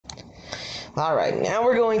All right, now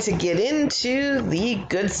we're going to get into the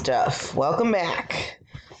good stuff. Welcome back.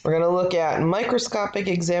 We're going to look at microscopic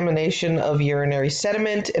examination of urinary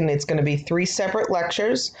sediment, and it's going to be 3 separate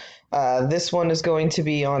lectures. This one is going to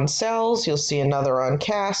be on cells. You'll see another on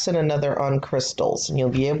casts and another on crystals, and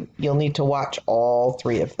you'll need to watch all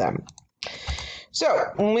 3 of them. So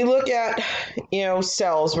when we look at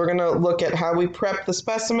cells, we're going to look at how we prep the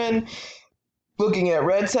specimen, looking at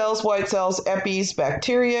red cells, white cells, epis,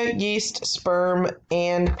 bacteria, yeast, sperm,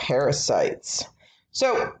 and parasites.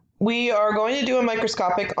 So we are going to do a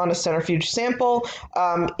microscopic on a centrifuge sample.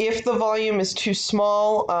 If the volume is too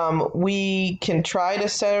small, we can try to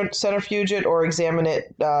centrifuge it or examine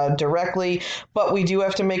it directly, but we do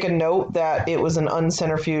have to make a note that it was an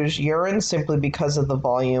uncentrifuged urine simply because of the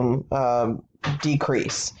volume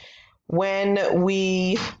decrease. When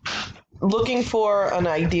we looking for an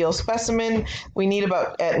ideal specimen, we need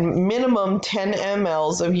about at minimum 10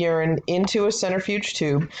 mLs of urine into a centrifuge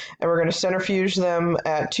tube, and we're going to centrifuge them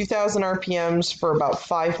at 2,000 RPMs for about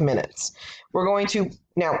 5 minutes. We're going to,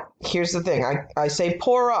 now here's the thing, I say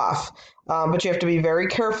pour off, but you have to be very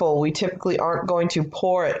careful. We typically aren't going to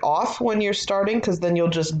pour it off when you're starting, because then you'll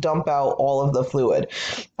just dump out all of the fluid,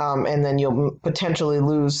 and then you'll potentially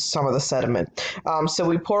lose some of the sediment. So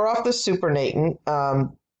we pour off the supernatant,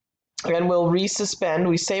 and we'll resuspend.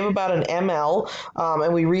 We save about an ml,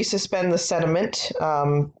 and we resuspend the sediment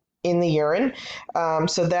in the urine.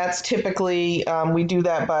 So that's typically, we do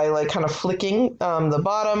that by kind of flicking the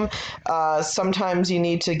bottom. Sometimes you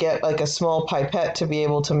need to get a small pipette to be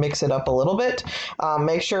able to mix it up a little bit.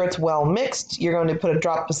 Make sure it's well mixed. You're going to put a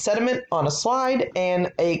drop of sediment on a slide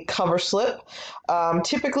and a cover slip.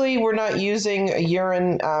 Typically, we're not using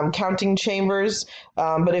urine counting chambers,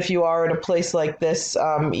 but if you are at a place like this,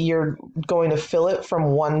 you're going to fill it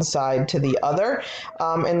from one side to the other,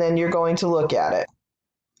 and then you're going to look at it.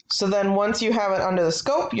 So then once you have it under the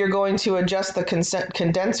scope, you're going to adjust the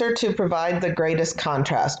condenser to provide the greatest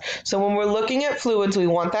contrast. So when we're looking at fluids, we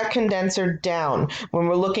want that condenser down. When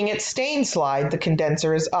we're looking at stain slide, the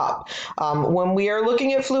condenser is up. When we are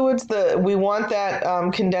looking at fluids, we want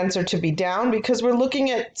that condenser to be down, because we're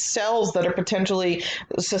looking at cells that are potentially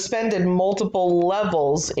suspended multiple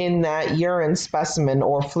levels in that urine specimen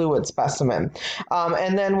or fluid specimen.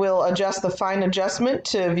 And then we'll adjust the fine adjustment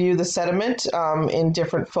to view the sediment in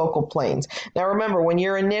different focal planes. Now remember, when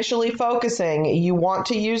you're initially focusing, you want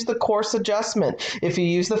to use the coarse adjustment. If you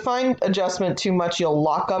use the fine adjustment too much, you'll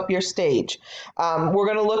lock up your stage. We're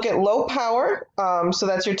going to look at low power, so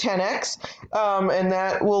that's your 10x, and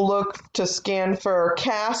that will look to scan for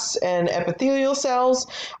casts and epithelial cells,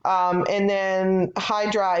 and then high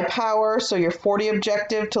dry power, so your 40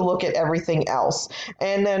 objective, to look at everything else.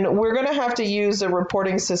 And then we're going to have to use a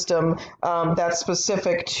reporting system that's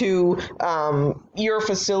specific to your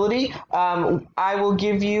facility. I will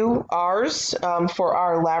give you ours for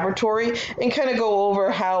our laboratory and kind of go over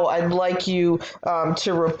how I'd like you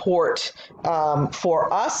to report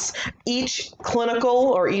for us. Each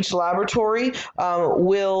clinical or each laboratory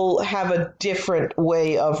will have a different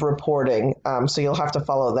way of reporting, so you'll have to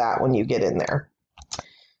follow that when you get in there.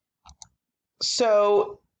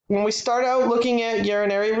 So when we start out looking at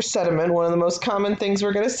urinary sediment, one of the most common things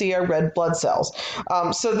we're going to see are red blood cells.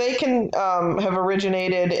 So they can have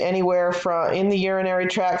originated anywhere from in the urinary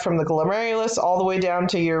tract from the glomerulus all the way down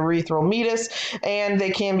to your urethral meatus, and they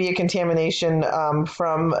can be a contamination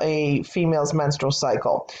from a female's menstrual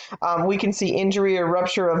cycle. We can see injury or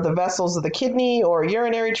rupture of the vessels of the kidney or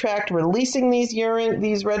urinary tract, releasing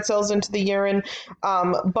these red cells into the urine,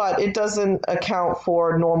 but it doesn't account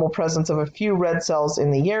for normal presence of a few red cells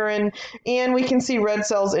in the urine. And we can see red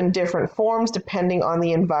cells in different forms depending on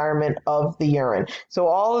the environment of the urine. So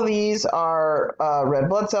all of these are red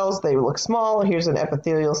blood cells. They look small. Here's an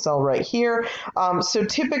epithelial cell right here. So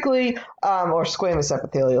typically, or squamous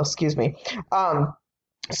epithelial, excuse me.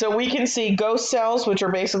 So we can see ghost cells, which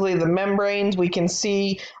are basically the membranes. We can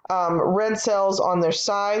see red cells on their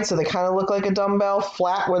sides, so they kind of look like a dumbbell,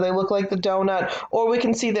 flat where they look like the donut, or we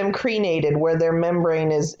can see them crenated, where their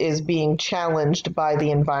membrane is being challenged by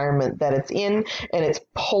the environment that it's in, and it's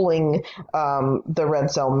pulling the red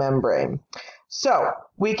cell membrane. So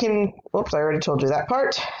we can, oops, I already told you that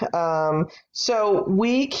part. So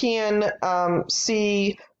we can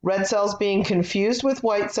see red cells being confused with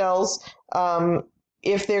white cells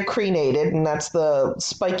if they're crenated, and that's the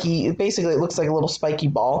spiky, basically it looks like a little spiky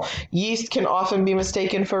ball. Yeast can often be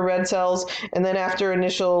mistaken for red cells, and then after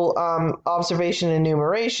initial observation and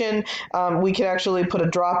enumeration, we can actually put a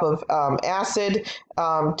drop of acid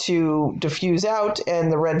to diffuse out,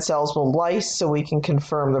 and the red cells will lyse, so we can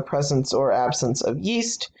confirm the presence or absence of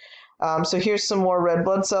yeast. So here's some more red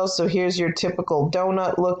blood cells. So here's your typical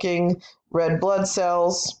donut-looking red blood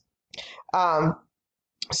cells.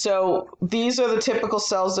 So these are the typical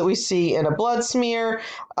cells that we see in a blood smear.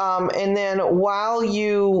 And then while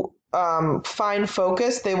you fine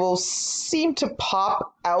focus, they will seem to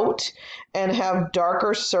pop out and have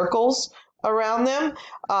darker circles around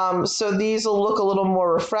them. So these will look a little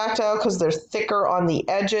more refractile because they're thicker on the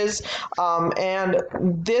edges. And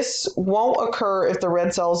this won't occur if the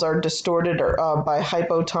red cells are distorted by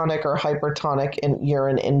hypotonic or hypertonic in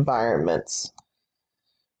urine environments.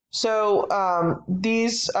 So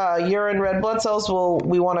these urine red blood cells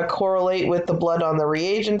we want to correlate with the blood on the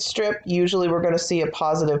reagent strip. Usually we're going to see a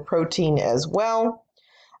positive protein as well.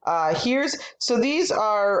 So these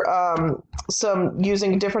are some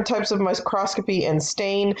using different types of microscopy and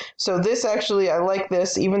stain. So this actually, I like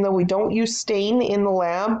this, even though we don't use stain in the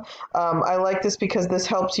lab. I like this because this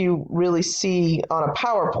helps you really see on a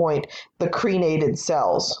PowerPoint the crenated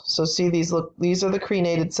cells. So see these are the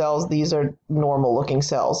crenated cells. These are normal looking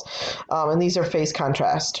cells. And these are phase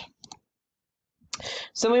contrast.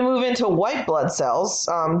 So we move into white blood cells.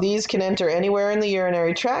 These can enter anywhere in the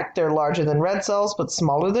urinary tract. They're larger than red cells, but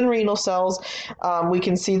smaller than renal cells. We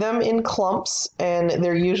can see them in clumps, and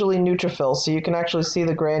they're usually neutrophils. So you can actually see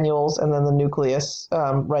the granules and then the nucleus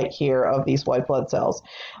right here of these white blood cells.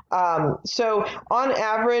 So on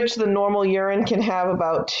average, the normal urine can have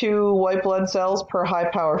about 2 white blood cells per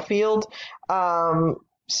high power field.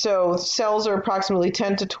 So cells are approximately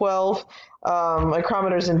 10 to 12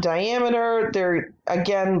 micrometers in diameter. They're,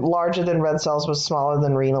 again, larger than red cells but smaller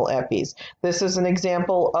than renal epis. This is an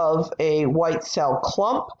example of a white cell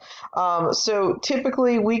clump. So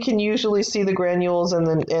typically we can usually see the granules and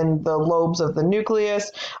the lobes of the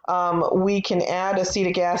nucleus. We can add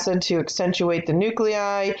acetic acid to accentuate the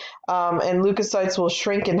nuclei, and leukocytes will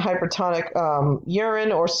shrink in hypertonic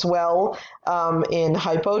urine or swell in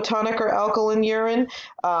hypotonic or alkaline urine.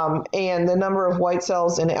 And the number of white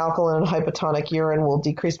cells in alkaline and hypotonic urine will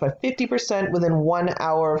decrease by 50% within 1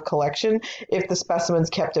 hour of collection if the specimen's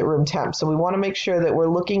kept at room temp. So we want to make sure that we're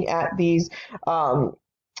looking at these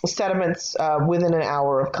sediments within an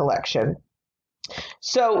hour of collection.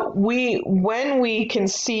 So when we can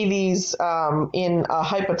see these in a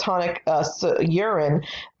hypotonic urine,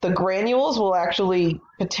 the granules will actually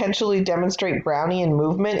potentially demonstrate Brownian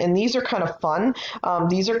movement, and these are kind of fun.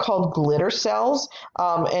 These are called glitter cells,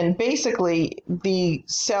 and basically the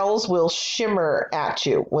cells will shimmer at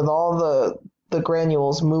you with all the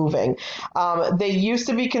granules moving. They used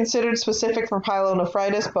to be considered specific for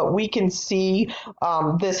pyelonephritis, but we can see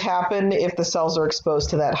this happen if the cells are exposed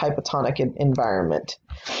to that hypotonic environment.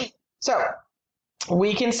 So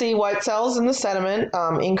we can see white cells in the sediment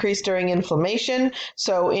increase during inflammation.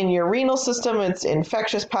 So in your renal system, it's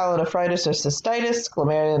infectious pyelonephritis or cystitis,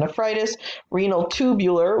 glomerulonephritis, renal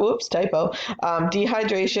tubular,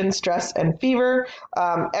 dehydration, stress, and fever.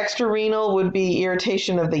 Extrarenal would be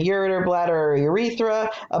irritation of the ureter, bladder, or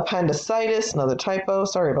urethra, appendicitis, another typo,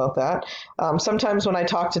 sorry about that. Sometimes when I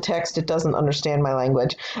talk to text, it doesn't understand my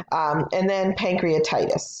language. And then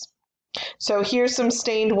pancreatitis. So here's some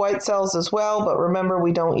stained white cells as well, but remember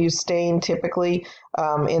we don't use stain typically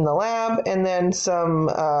in the lab, and then some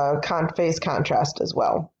phase contrast as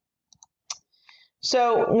well.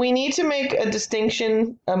 So we need to make a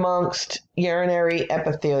distinction amongst urinary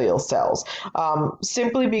epithelial cells,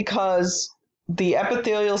 simply because the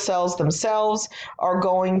epithelial cells themselves are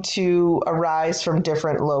going to arise from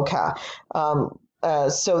different loci.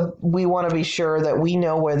 So we want to be sure that we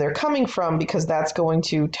know where they're coming from, because that's going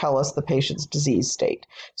to tell us the patient's disease state.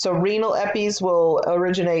 So renal epis will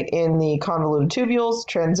originate in the convoluted tubules,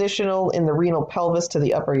 transitional in the renal pelvis to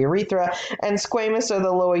the upper urethra, and squamous are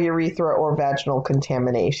the lower urethra or vaginal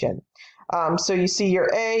contamination. So you see your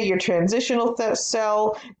A, your transitional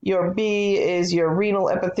cell, your B is your renal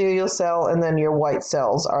epithelial cell, and then your white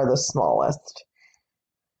cells are the smallest.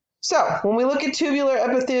 So when we look at tubular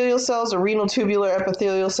epithelial cells or renal tubular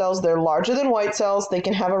epithelial cells, they're larger than white cells. They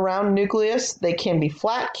can have a round nucleus. They can be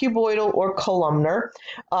flat, cuboidal, or columnar.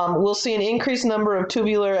 We'll see an increased number of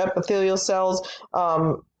tubular epithelial cells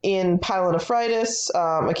in pyelonephritis,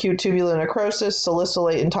 acute tubular necrosis,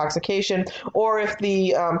 salicylate intoxication, or if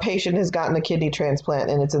the patient has gotten a kidney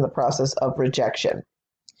transplant and it's in the process of rejection.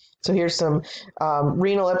 So here's some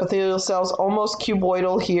renal epithelial cells, almost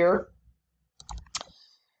cuboidal here.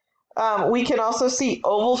 We can also see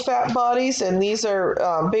oval fat bodies, and these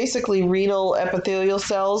are basically renal epithelial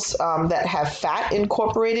cells that have fat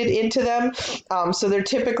incorporated into them. So they're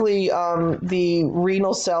typically the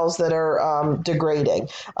renal cells that are degrading.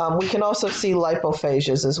 We can also see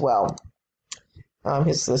lipophages as well.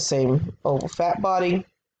 Here's the same oval fat body.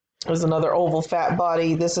 There's another oval fat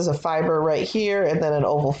body. This is a fiber right here, and then an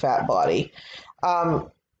oval fat body.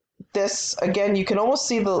 This, again, you can almost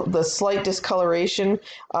see the slight discoloration.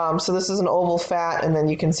 So this is an oval fat, and then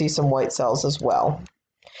you can see some white cells as well.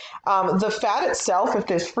 The fat itself, if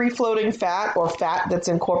there's free-floating fat or fat that's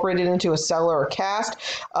incorporated into a cell or a cast,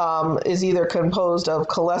 is either composed of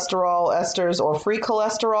cholesterol, esters, or free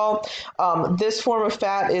cholesterol. This form of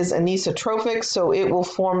fat is anisotropic, so it will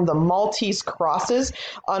form the Maltese crosses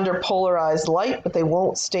under polarized light, but they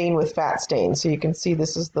won't stain with fat stains. So you can see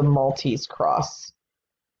this is the Maltese cross.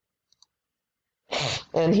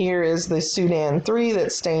 And here is the Sudan 3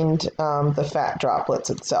 that stained the fat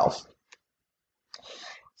droplets itself.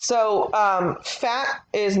 So fat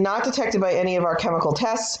is not detected by any of our chemical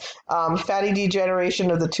tests. Fatty degeneration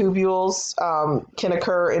of the tubules can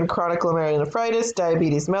occur in chronic glomerulonephritis,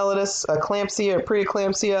 diabetes mellitus, eclampsia or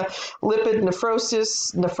preeclampsia, lipid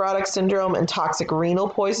nephrosis, nephrotic syndrome, and toxic renal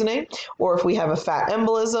poisoning, or if we have a fat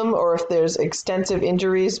embolism, or if there's extensive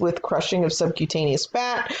injuries with crushing of subcutaneous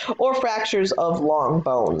fat, or fractures of long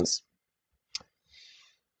bones.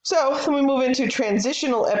 So then we move into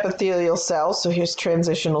transitional epithelial cells. So here's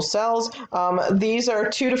transitional cells. These are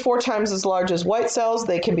 2 to 4 times as large as white cells.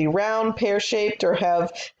 They can be round, pear-shaped, or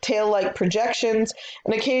have tail-like projections.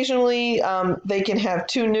 And occasionally they can have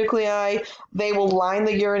 2 nuclei. They will line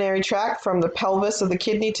the urinary tract from the pelvis of the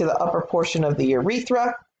kidney to the upper portion of the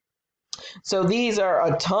urethra. So these are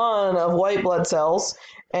a ton of white blood cells.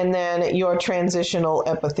 And then your transitional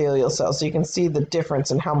epithelial cells. So you can see the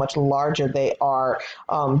difference in how much larger they are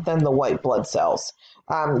than the white blood cells.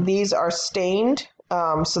 These are stained.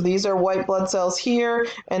 So these are white blood cells here,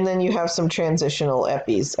 and then you have some transitional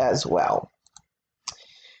epis as well.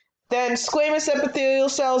 Then squamous epithelial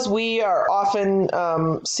cells, we are often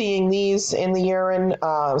seeing these in the urine,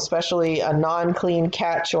 especially a non-clean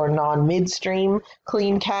catch or non-midstream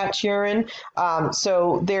clean catch urine.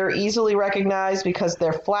 So they're easily recognized because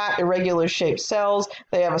they're flat, irregular shaped cells.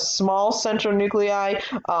 They have a small central nuclei,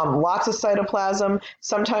 lots of cytoplasm.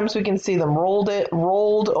 Sometimes we can see them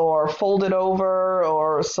rolled or folded over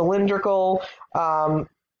or cylindrical.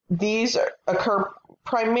 These occur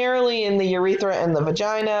primarily in the urethra and the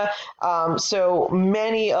vagina. So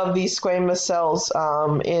many of these squamous cells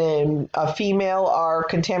in a female are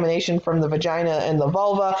contamination from the vagina and the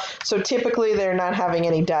vulva. So typically they're not having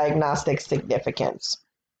any diagnostic significance.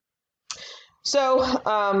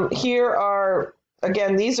 So here are,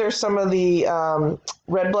 again, these are some of the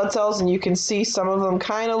red blood cells, and you can see some of them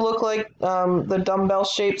kind of look like the dumbbell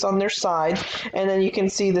shapes on their sides. And then you can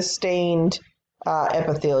see the stained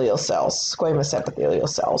epithelial cells, squamous epithelial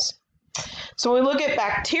cells. So when we look at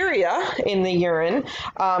bacteria in the urine,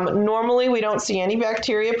 normally we don't see any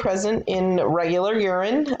bacteria present in regular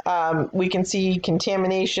urine. We can see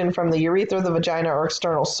contamination from the urethra, the vagina, or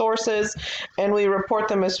external sources, and we report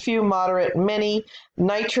them as few, moderate, many.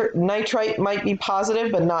 Nitrite might be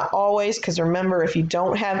positive, but not always, because remember, if you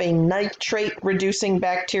don't have a nitrate-reducing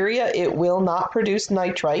bacteria, it will not produce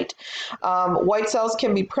nitrite. White cells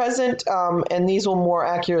can be present, and these will more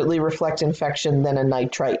accurately reflect infection than a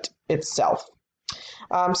nitrite itself.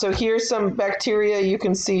 So here's some bacteria. You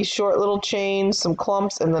can see short little chains, some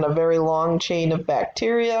clumps, and then a very long chain of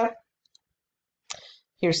bacteria.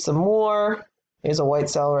 Here's some more. Here's a white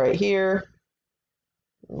cell right here.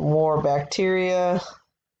 More bacteria.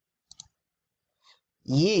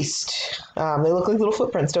 Yeast. They look like little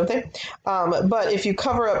footprints, don't they? But if you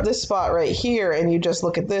cover up this spot right here and you just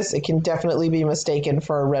look at this, it can definitely be mistaken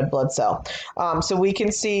for a red blood cell. So we can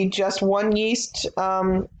see just one yeast,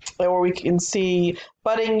 or we can see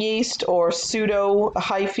budding yeast or pseudo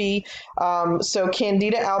hyphae. So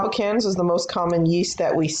Candida albicans is the most common yeast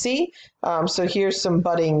that we see. So here's some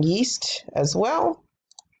budding yeast as well.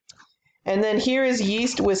 And then here is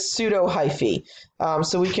yeast with pseudohyphae.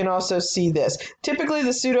 So we can also see this. Typically,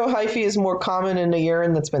 the pseudohyphae is more common in a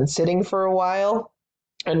urine that's been sitting for a while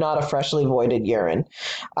and not a freshly voided urine.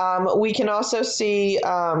 We can also see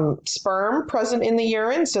sperm present in the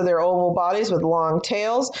urine. So they're oval bodies with long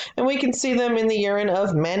tails. And we can see them in the urine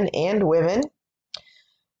of men and women.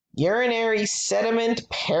 Urinary sediment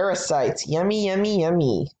parasites. Yummy, yummy,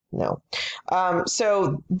 yummy. No.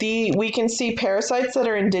 So we can see parasites that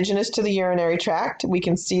are indigenous to the urinary tract. We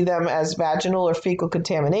can see them as vaginal or fecal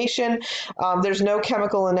contamination. There's no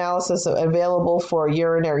chemical analysis available for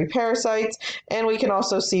urinary parasites, and we can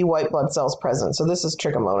also see white blood cells present. So this is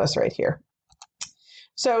trichomonas right here.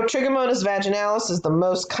 So Trichomonas vaginalis is the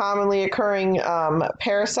most commonly occurring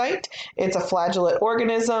parasite. It's a flagellate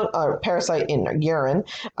organism, or parasite in urine.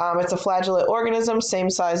 It's a flagellate organism,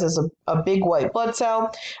 same size as a big white blood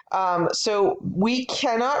cell. So we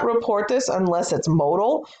cannot report this unless it's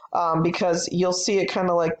motile, because you'll see it kind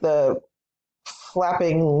of like the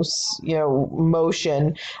flapping,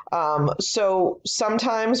 motion. So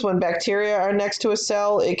sometimes when bacteria are next to a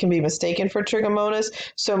cell, it can be mistaken for trichomonas.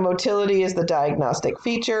 So motility is the diagnostic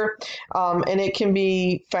feature, and it can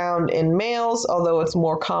be found in males, although it's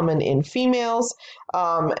more common in females.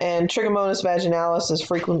 And Trichomonas vaginalis is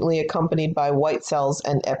frequently accompanied by white cells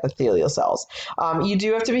and epithelial cells. You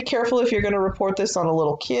do have to be careful if you're going to report this on a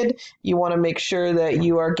little kid. You want to make sure that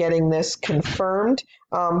you are getting this confirmed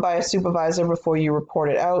by a supervisor before you report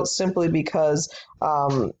it out, simply because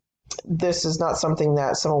this is not something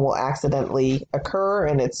that someone will accidentally occur,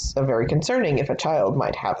 and it's very concerning if a child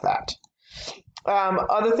might have that.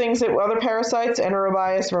 Other parasites,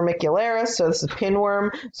 Anaerobius vermicularis, so this is pinworm.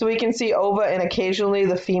 So we can see ova and occasionally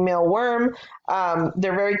the female worm.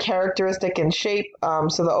 They're very characteristic in shape.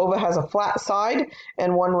 So the ova has a flat side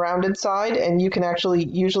and one rounded side, and you can actually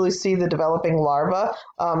usually see the developing larva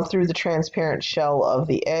through the transparent shell of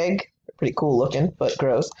the egg. Pretty cool looking, but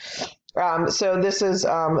gross. So this is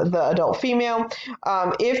the adult female.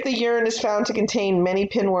 If the urine is found to contain many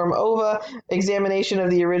pinworm ova, examination of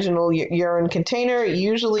the original urine container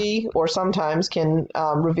usually or sometimes can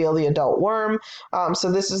reveal the adult worm.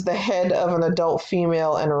 So this is the head of an adult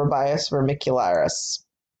female Anaerobius vermicularis.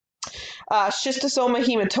 Schistosoma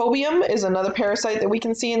hematobium is another parasite that we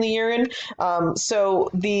can see in the urine.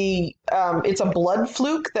 It's a blood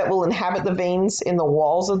fluke that will inhabit the veins in the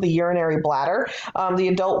walls of the urinary bladder. The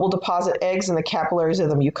adult will deposit eggs in the capillaries of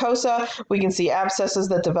the mucosa. We can see abscesses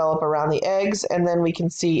that develop around the eggs, and then we can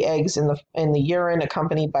see eggs in the urine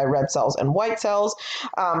accompanied by red cells and white cells.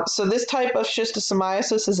 So this type of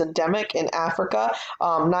schistosomiasis is endemic in Africa,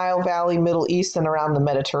 Nile Valley, Middle East, and around the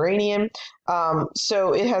Mediterranean.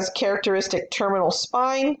 So it has characteristic terminal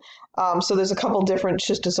spine. So there's a couple different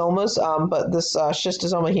schistosomas, but this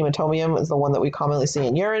schistosoma hematobium is the one that we commonly see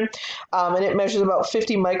in urine. And it measures about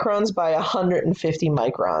 50 microns by 150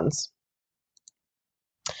 microns.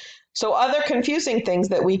 So other confusing things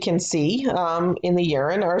that we can see in the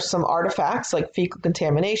urine are some artifacts like fecal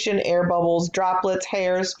contamination, air bubbles, droplets,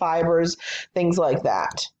 hairs, fibers, things like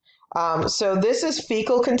that. So this is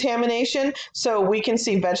fecal contamination. So we can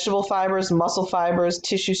see vegetable fibers, muscle fibers,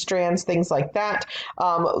 tissue strands, things like that.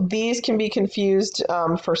 These can be confused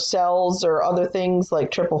for cells or other things like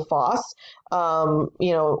triple phos.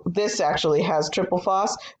 This actually has triple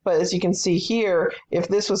phos, but as you can see here, if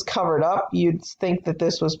this was covered up, you'd think that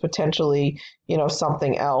this was potentially,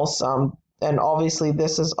 something else. And obviously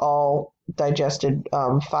this is all digested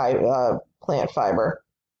plant fiber.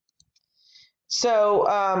 So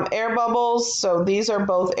air bubbles, so these are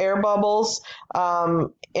both air bubbles,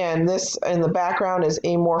 and this in the background is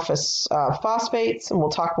amorphous phosphates, and we'll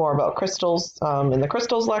talk more about crystals in the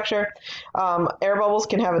crystals lecture. Air bubbles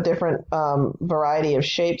can have a different variety of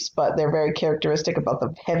shapes, but they're very characteristic about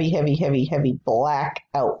the heavy black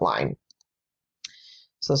outline.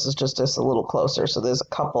 So this is just a little closer. So there's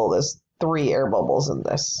 3 air bubbles in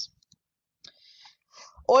this.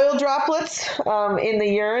 Oil droplets in the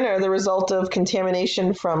urine are the result of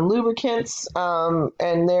contamination from lubricants,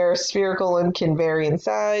 and they're spherical and can vary in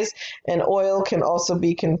size. And oil can also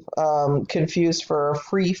be confused for a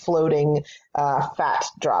free-floating fat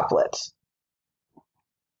droplet.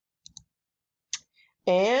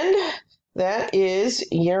 And that is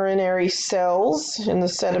urinary cells in the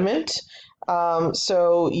sediment.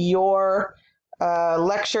 So your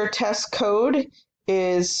lecture test code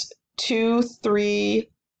is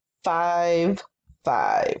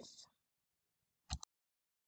 2355.